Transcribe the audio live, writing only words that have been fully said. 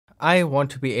I want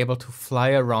to be able to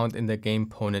fly around in the game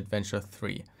Pwn Adventure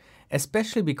 3,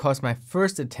 especially because my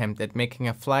first attempt at making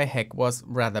a fly hack was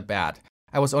rather bad.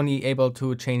 I was only able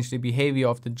to change the behavior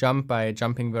of the jump by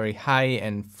jumping very high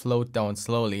and float down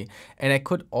slowly, and I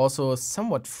could also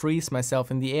somewhat freeze myself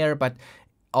in the air, but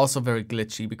also very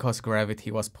glitchy because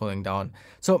gravity was pulling down.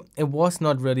 So it was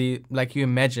not really like you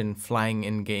imagine flying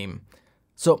in game.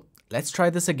 So let's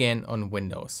try this again on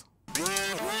Windows.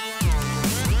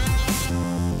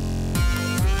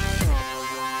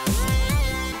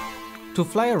 To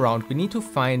fly around, we need to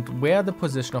find where the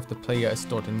position of the player is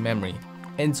stored in memory.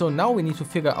 And so now we need to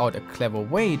figure out a clever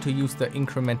way to use the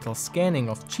incremental scanning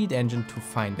of Cheat Engine to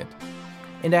find it.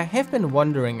 And I have been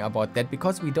wondering about that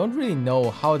because we don't really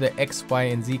know how the X, Y,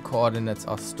 and Z coordinates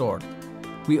are stored.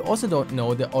 We also don't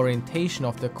know the orientation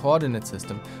of the coordinate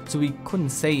system, so we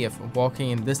couldn't say if walking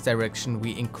in this direction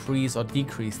we increase or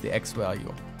decrease the X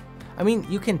value. I mean,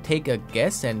 you can take a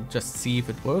guess and just see if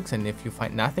it works, and if you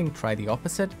find nothing, try the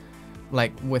opposite.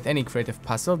 Like with any creative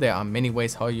puzzle, there are many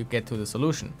ways how you get to the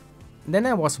solution. Then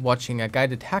I was watching a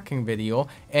guided hacking video,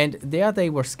 and there they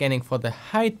were scanning for the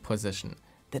height position.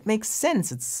 That makes sense.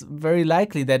 It's very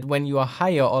likely that when you are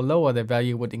higher or lower, the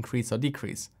value would increase or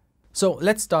decrease. So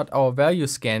let's start our value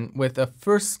scan with a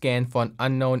first scan for an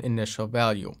unknown initial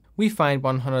value. We find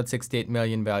 168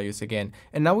 million values again,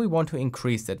 and now we want to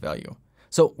increase that value.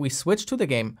 So we switch to the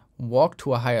game, walk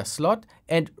to a higher slot,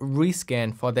 and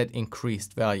rescan for that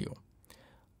increased value.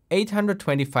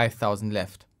 825,000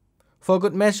 left. For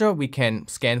good measure, we can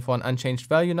scan for an unchanged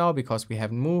value now because we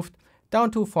haven't moved, down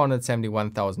to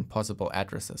 471,000 possible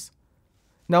addresses.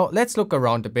 Now let's look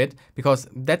around a bit because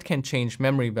that can change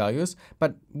memory values,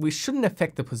 but we shouldn't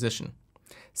affect the position.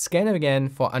 Scan again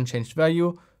for unchanged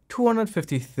value,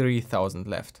 253,000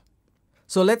 left.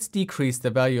 So let's decrease the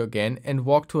value again and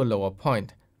walk to a lower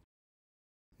point.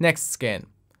 Next scan,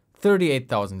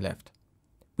 38,000 left.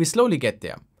 We slowly get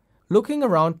there. Looking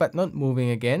around but not moving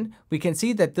again, we can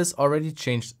see that this already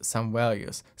changed some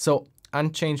values. So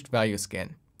unchanged value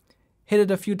scan. Hit it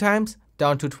a few times,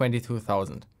 down to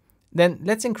 22,000. Then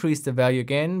let's increase the value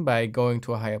again by going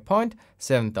to a higher point,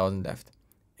 7,000 left.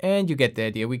 And you get the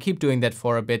idea, we keep doing that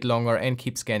for a bit longer and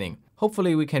keep scanning.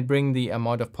 Hopefully we can bring the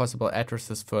amount of possible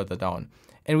addresses further down.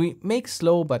 And we make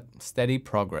slow but steady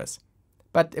progress.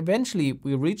 But eventually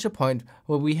we reach a point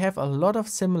where we have a lot of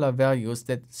similar values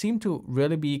that seem to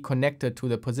really be connected to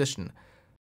the position.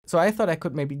 So I thought I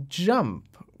could maybe jump,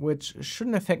 which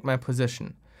shouldn't affect my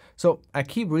position. So I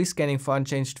keep rescanning for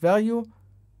unchanged value,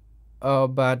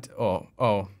 but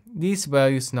these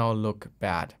values now look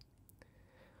bad.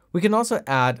 We can also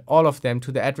add all of them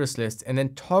to the address list and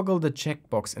then toggle the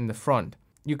checkbox in the front.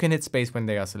 You can hit space when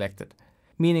they are selected,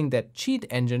 meaning that Cheat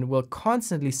Engine will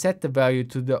constantly set the value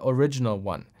to the original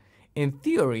one. In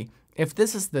theory, if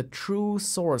this is the true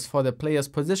source for the player's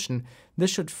position,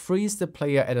 this should freeze the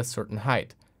player at a certain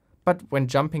height. But when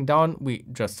jumping down, we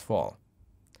just fall.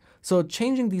 So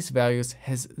changing these values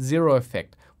has zero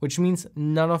effect, which means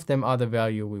none of them are the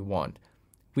value we want.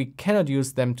 We cannot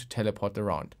use them to teleport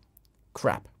around.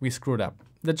 Crap, we screwed up.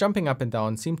 The jumping up and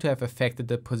down seem to have affected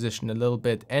the position a little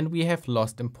bit, and we have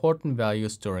lost important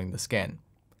values during the scan.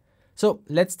 So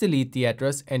let's delete the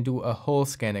address and do a whole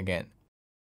scan again.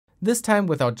 This time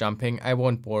without jumping, I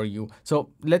won't bore you, so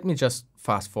let me just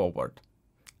fast forward.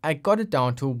 I got it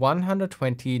down to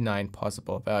 129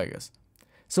 possible values.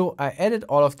 So I added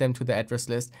all of them to the address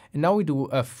list, and now we do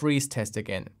a freeze test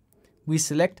again. We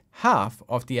select half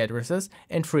of the addresses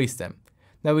and freeze them.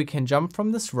 Now we can jump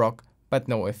from this rock, but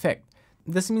no effect.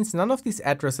 This means none of these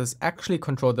addresses actually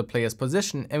control the player's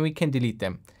position, and we can delete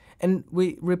them. And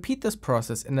we repeat this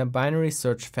process in a binary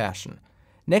search fashion.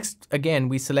 Next, again,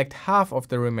 we select half of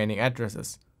the remaining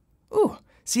addresses. Ooh,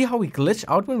 see how we glitch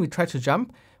out when we try to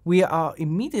jump? We are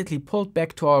immediately pulled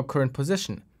back to our current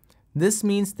position. This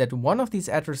means that one of these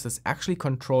addresses actually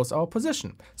controls our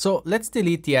position. So let's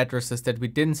delete the addresses that we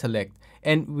didn't select,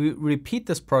 and we repeat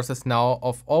this process now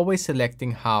of always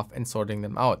selecting half and sorting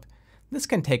them out. This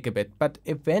can take a bit, but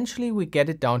eventually we get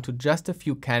it down to just a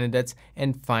few candidates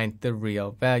and find the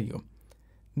real value.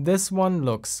 This one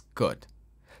looks good.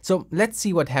 So let's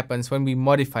see what happens when we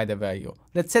modify the value.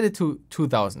 Let's set it to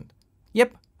 2000.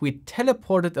 Yep, we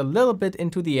teleported a little bit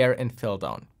into the air and fell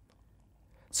down.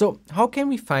 So how can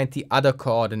we find the other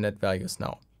coordinate values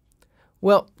now?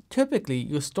 Well, typically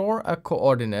you store a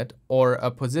coordinate or a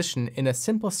position in a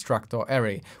simple struct or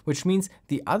array, which means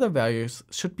the other values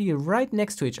should be right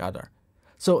next to each other.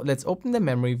 So let's open the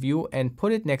memory view and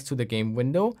put it next to the game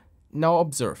window. Now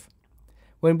observe.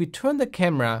 When we turn the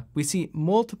camera, we see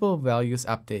multiple values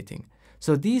updating.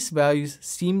 So these values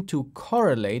seem to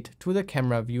correlate to the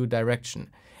camera view direction.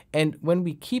 And when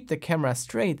we keep the camera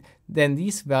straight, then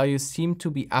these values seem to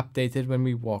be updated when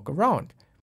we walk around.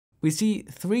 We see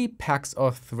 3 packs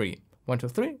of 3. 1, 2,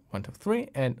 3, 1, 2, 3,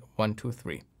 and 1, 2,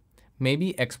 3.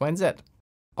 Maybe X, Y, and Z.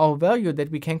 Our value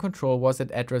that we can control was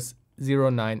at address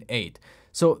 098.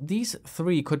 So these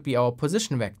 3 could be our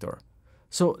position vector.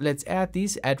 So let's add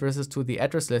these addresses to the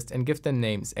address list and give them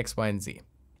names X, Y, and Z.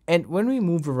 And when we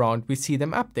move around, we see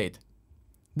them update.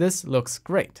 This looks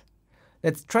great.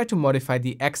 Let's try to modify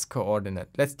the X coordinate.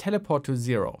 Let's teleport to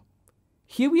 0.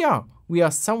 Here we are. We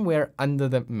are somewhere under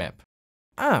the map.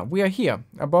 Ah, we are here.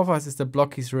 Above us is the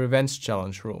Blocky's Revenge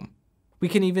Challenge room. We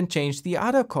can even change the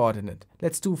other coordinate.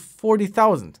 Let's do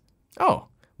 40,000. Oh,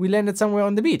 we landed somewhere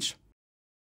on the beach.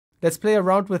 Let's play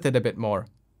around with it a bit more.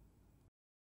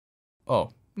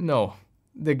 Oh, no.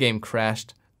 The game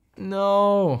crashed.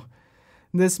 No.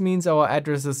 This means our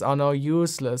addresses are now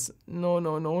useless. No,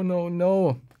 no, no, no,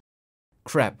 no.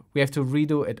 Crap, we have to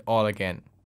redo it all again.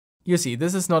 You see,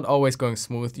 this is not always going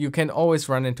smooth. You can always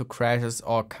run into crashes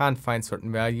or can't find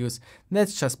certain values.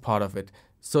 That's just part of it.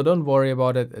 So don't worry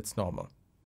about it, it's normal.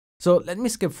 So let me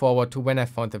skip forward to when I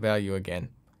found the value again.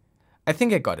 I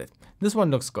think I got it. This one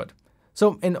looks good.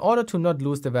 So in order to not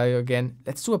lose the value again,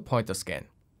 let's do a pointer scan.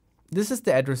 This is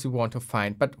the address we want to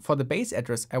find, but for the base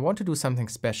address, I want to do something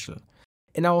special.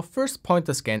 In our first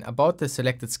pointer scan about the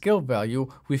selected skill value,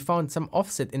 we found some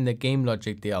offset in the game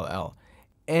logic DLL.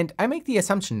 And I make the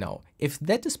assumption now, if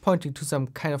that is pointing to some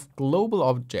kind of global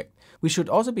object, we should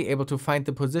also be able to find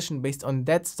the position based on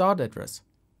that start address.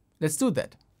 Let's do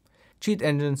that. Cheat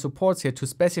Engine supports here to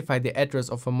specify the address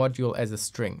of a module as a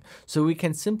string, so we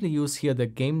can simply use here the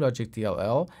game logic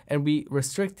DLL and we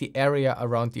restrict the area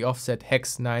around the offset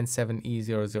hex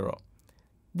 97E00.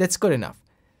 That's good enough.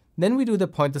 Then we do the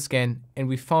pointer scan and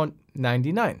we found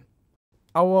 99.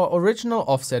 Our original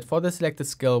offset for the selected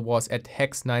skill was at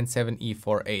hex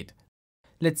 97E48.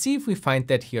 Let's see if we find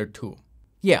that here too.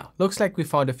 Yeah, looks like we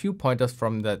found a few pointers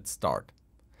from that start.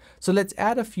 So let's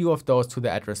add a few of those to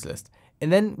the address list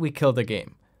and then we kill the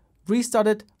game. Restart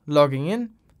it, logging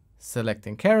in,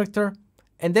 selecting character,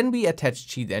 and then we attach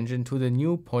Cheat Engine to the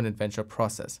new point adventure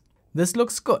process. This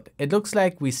looks good. It looks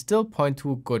like we still point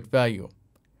to a good value.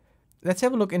 Let's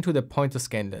have a look into the pointer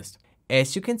scan list.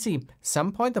 As you can see,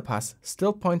 some pointer paths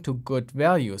still point to good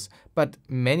values, but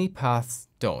many paths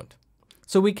don't.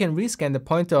 So we can rescan the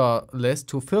pointer list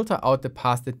to filter out the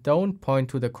paths that don't point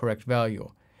to the correct value.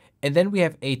 And then we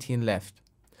have 18 left.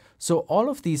 So all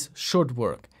of these should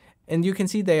work. And you can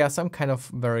see they are some kind of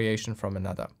variation from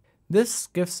another. This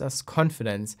gives us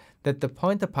confidence that the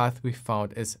pointer path we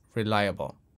found is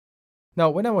reliable. Now,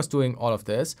 when I was doing all of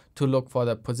this to look for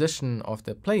the position of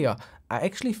the player, I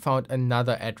actually found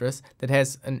another address that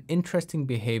has an interesting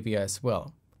behavior as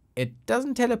well. It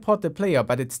doesn't teleport the player,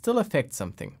 but it still affects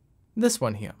something. This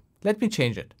one here. Let me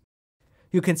change it.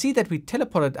 You can see that we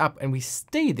teleported up and we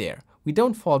stay there. We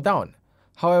don't fall down.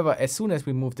 However, as soon as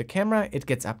we move the camera, it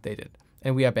gets updated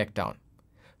and we are back down.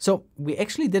 So we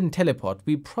actually didn't teleport.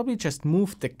 We probably just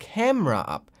moved the camera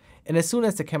up. And as soon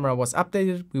as the camera was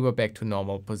updated, we were back to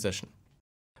normal position.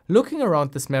 Looking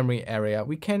around this memory area,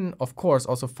 we can of course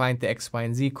also find the X, Y,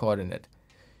 and Z coordinate.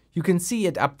 You can see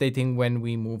it updating when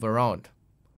we move around.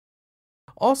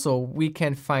 Also, we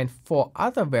can find 4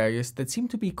 other values that seem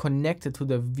to be connected to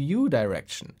the view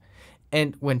direction.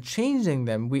 And when changing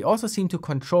them, we also seem to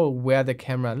control where the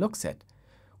camera looks at,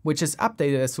 which is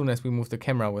updated as soon as we move the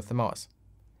camera with the mouse.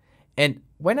 And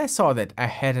when I saw that, I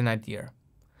had an idea.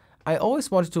 I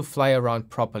always wanted to fly around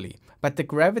properly, but the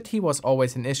gravity was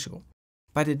always an issue.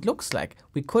 But it looks like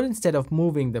we could, instead of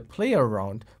moving the player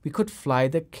around, we could fly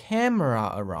the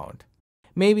camera around.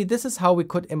 Maybe this is how we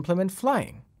could implement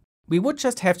flying. We would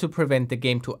just have to prevent the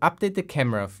game to update the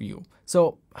camera view.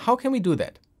 So how can we do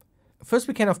that? First,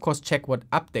 we can of course check what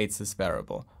updates this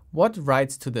variable, what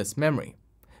writes to this memory.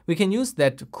 We can use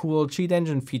that cool Cheat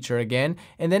Engine feature again,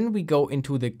 and then we go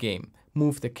into the game,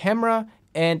 move the camera,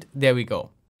 and there we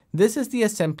go. This is the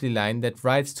assembly line that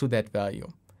writes to that value.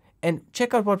 And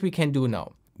check out what we can do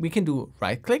now. We can do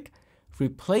right click,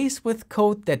 replace with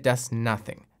code that does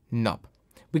nothing, NOP.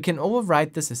 We can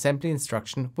override this assembly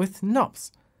instruction with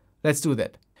NOPs. Let's do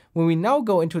that. When we now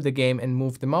go into the game and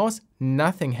move the mouse,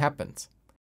 nothing happens.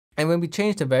 And when we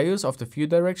change the values of the view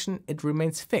direction, it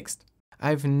remains fixed. I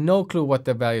have no clue what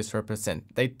the values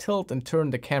represent. They tilt and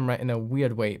turn the camera in a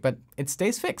weird way, but it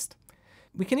stays fixed.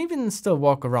 We can even still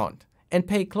walk around and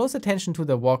pay close attention to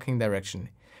the walking direction.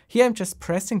 Here I'm just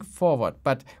pressing forward,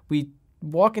 but we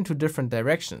walk into different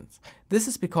directions. This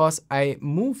is because I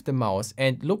move the mouse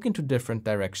and look into different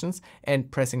directions, and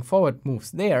pressing forward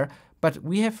moves there, But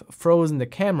we have frozen the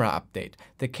camera update.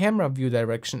 The camera view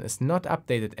direction is not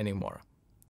updated anymore.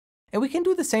 And we can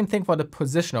do the same thing for the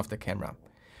position of the camera.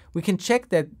 We can check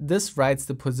that this writes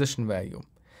the position value.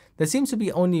 There seems to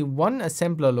be only one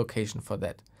assembler location for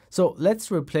that. So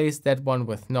let's replace that one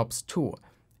with knobs 2.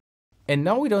 And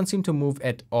now we don't seem to move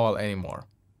at all anymore.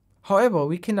 However,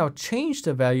 we can now change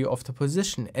the value of the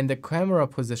position and the camera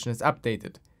position is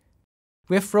updated.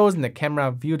 We have frozen the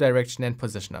camera view direction and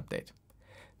position update.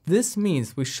 This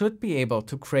means we should be able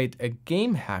to create a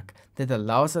game hack that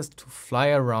allows us to fly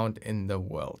around in the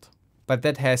world. But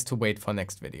that has to wait for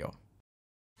next video.